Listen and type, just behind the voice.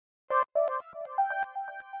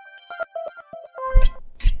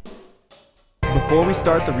Before we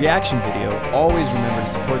start the reaction video, always remember to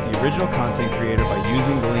support the original content creator by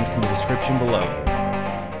using the links in the description below.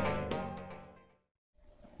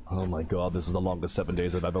 Oh my god, this is the longest 7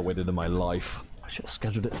 days I've ever waited in my life. I should have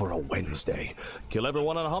scheduled it for a Wednesday. Kill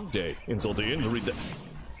everyone on a hump day. Insult the injury day.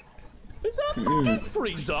 Is that fucking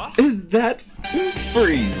Frieza? Is that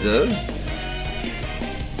Frieza?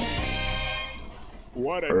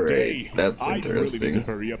 What a All right, day. that's I interesting. really need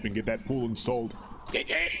to hurry up and get that pool installed.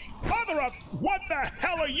 Mother up! What the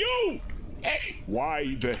hell are you?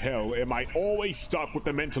 Why the hell am I always stuck with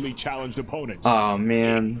the mentally challenged opponents? Oh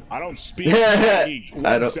man. I don't speak Chinese.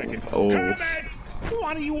 One second. Oh. Kermit!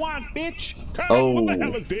 What do you want, bitch? Kermit, what the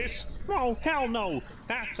hell is this? Oh, hell no.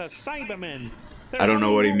 That's a Saibamen. I don't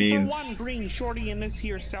know what he There's only room means. for one green shorty in this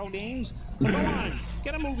here cell games. So go on,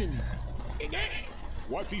 get him moving.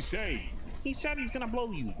 What's he saying? He said he's gonna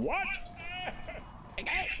blow you. What?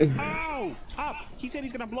 Oh, up. He said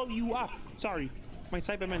he's gonna blow you up. Sorry, my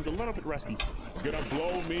Saibaмен's a little bit rusty. He's gonna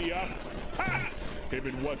blow me up? Ha! Him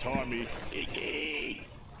and what's on me?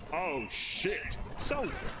 Oh shit. So,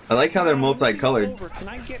 I like how they're this is multicolored. over. Can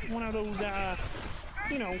I get one of those,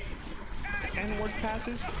 you know, N-word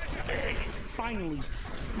passes? Finally,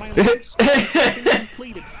 my life's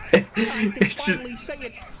completed. I can finally say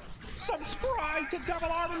it. Subscribe to Double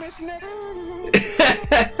Artemis, Nick.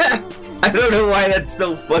 I don't know why that's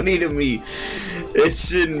so funny to me. It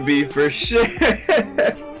shouldn't be for sure.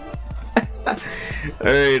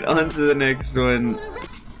 Alright, on to the next one.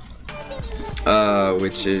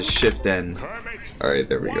 Which is Shift N. Alright,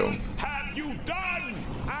 there we go. What have you done?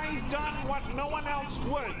 I've done what no one else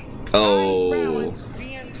would. Oh. I balanced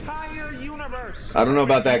the entire universe. I don't know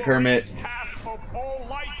about that, Kermit. Half of all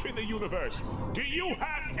life in the universe. Do you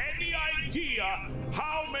have any idea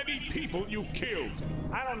how many people you've killed?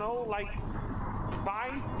 I don't know, like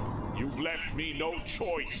 5? You've left me no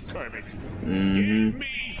choice, Kermit. Mm-hmm. Give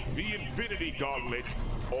me the Infinity Gauntlet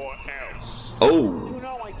or else. Oh. You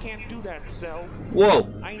know I can't do that, Cell. Whoa.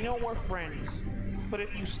 I know we're friends, but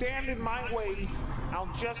if you stand in my way, I'll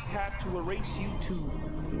just have to erase you too.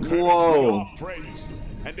 Kermit, we Whoa. are friends,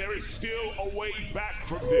 and there is still a way back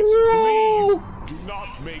from this. Please do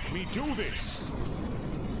not make me do this.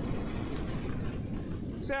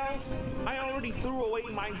 Cell, I already threw away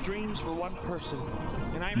my dreams for one person,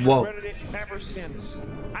 and I've Whoa. regretted it ever since.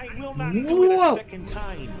 I will not do it a second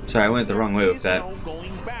time. Sorry, I went the wrong way with that. There's no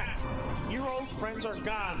going back. Your old friends are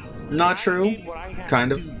gone. Not I true. did what I had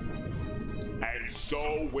Kind to of. do. And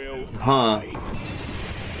so will Huh. I.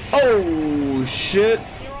 Oh, shit.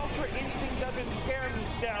 Your ultra instinct doesn't scare me,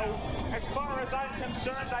 Cell. As far as I'm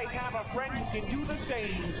concerned, I have a friend who can do the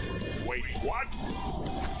same. Wait, what?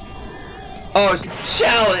 Oh,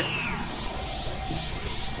 challenge.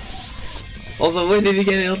 Also, when did he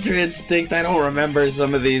get Ultra Instinct? I don't remember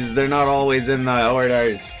some of these. They're not always in the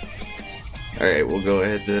orders. Alright, we'll go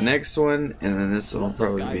ahead to the next one, and then this one will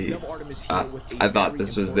probably be... I thought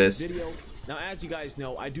this was this. Now, as you guys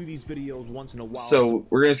know, I do these videos once in a while. So,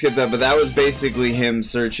 we're gonna skip that, but that was basically him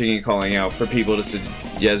searching and calling out for people to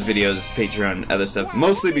suggest videos, Patreon, other stuff.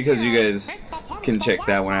 Mostly because you guys can check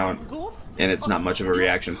that one out, and it's not much of a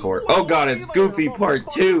reaction for it. Oh god, it's Goofy Part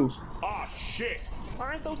 2! Ah, shit.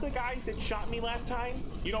 Aren't those the guys that shot me last time?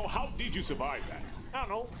 You know, how did you survive that? I don't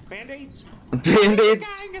know, band-aids?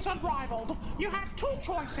 Band-Aids? Gang is unrivaled. You have 2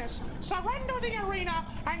 choices. Surrender the arena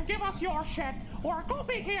and give us your shit, or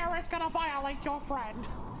Goofy here is gonna violate your friend.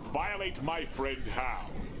 Violate my friend how?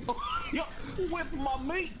 Yeah, with my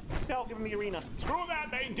meat! Cell, give him the arena. Screw that,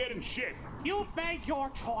 they ain't getting shit. You've made your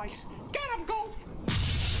choice. Get him, Goof!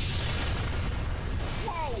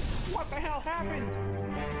 Whoa! What the hell happened?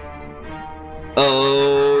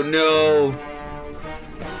 Oh no!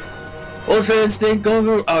 Ultra Instinct,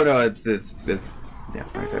 go! Oh no, it's yeah,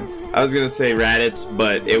 okay. I was gonna say Raditz,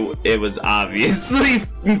 but it was obviously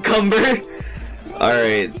Cumber.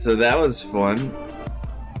 Alright, so that was fun.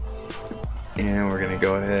 And we're gonna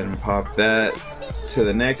go ahead and pop that to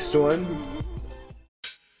the next one.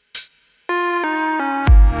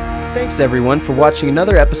 Thanks everyone for watching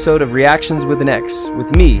another episode of Reactions with an X,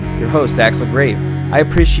 with me, your host Axel. I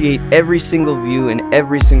appreciate every single view and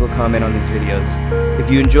every single comment on these videos. If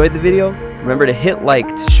you enjoyed the video, remember to hit like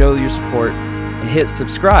to show your support, and hit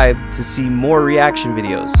subscribe to see more reaction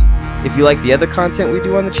videos. If you like the other content we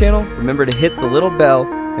do on the channel, remember to hit the little bell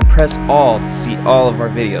and press all to see all of our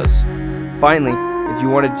videos. Finally, if you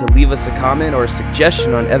wanted to leave us a comment or a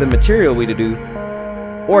suggestion on other material we to do,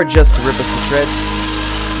 or just to rip us to shreds,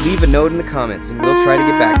 leave a note in the comments and we'll try to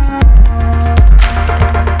get back to you.